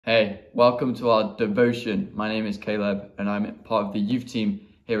Hey, welcome to our devotion. My name is Caleb and I'm part of the youth team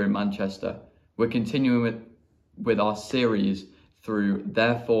here in Manchester. We're continuing with our series through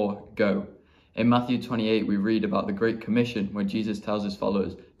Therefore Go. In Matthew 28, we read about the Great Commission where Jesus tells his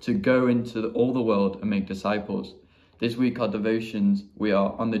followers to go into all the world and make disciples. This week, our devotions, we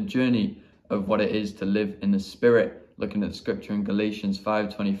are on the journey of what it is to live in the Spirit, looking at scripture in Galatians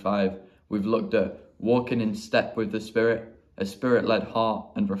 5:25. We've looked at walking in step with the Spirit, a Spirit-led heart,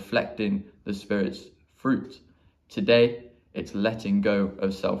 and reflecting the Spirit's fruit. Today, it's letting go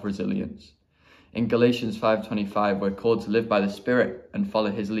of self-resilience. In Galatians 5:25, we're called to live by the Spirit and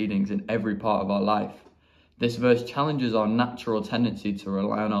follow his leadings in every part of our life. This verse challenges our natural tendency to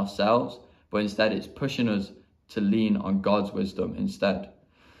rely on ourselves, but instead it's pushing us to lean on God's wisdom instead.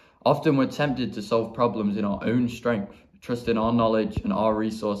 Often we're tempted to solve problems in our own strength, trust in our knowledge and our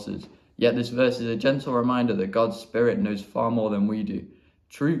resources. Yet this verse is a gentle reminder that God's Spirit knows far more than we do.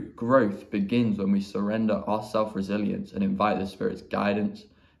 True growth begins when we surrender our self-resilience and invite the Spirit's guidance,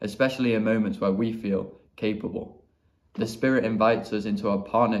 especially in moments where we feel capable. The Spirit invites us into a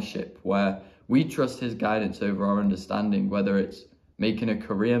partnership where we trust his guidance over our understanding, whether it's making a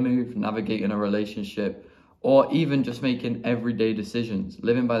career move, navigating a relationship, or even just making everyday decisions.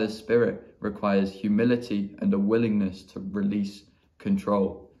 Living by the Spirit requires humility and a willingness to release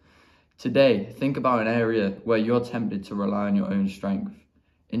control. Today, think about an area where you're tempted to rely on your own strength.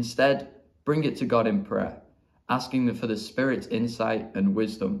 Instead, bring it to God in prayer, asking for the Spirit's insight and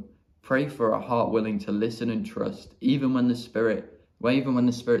wisdom. Pray for a heart willing to listen and trust, even when the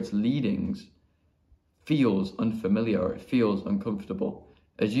Spirit's leadings feels unfamiliar or it feels uncomfortable.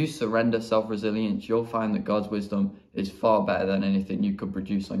 As you surrender self-resilience, you'll find that God's wisdom is far better than anything you could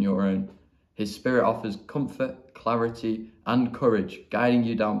produce on your own. His Spirit offers comfort, clarity, and courage, guiding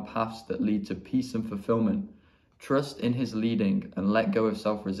you down paths that lead to peace and fulfillment. Trust in his leading and let go of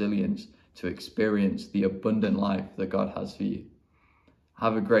self-resilience to experience the abundant life that God has for you.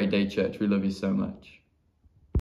 Have a great day, church. We love you so much.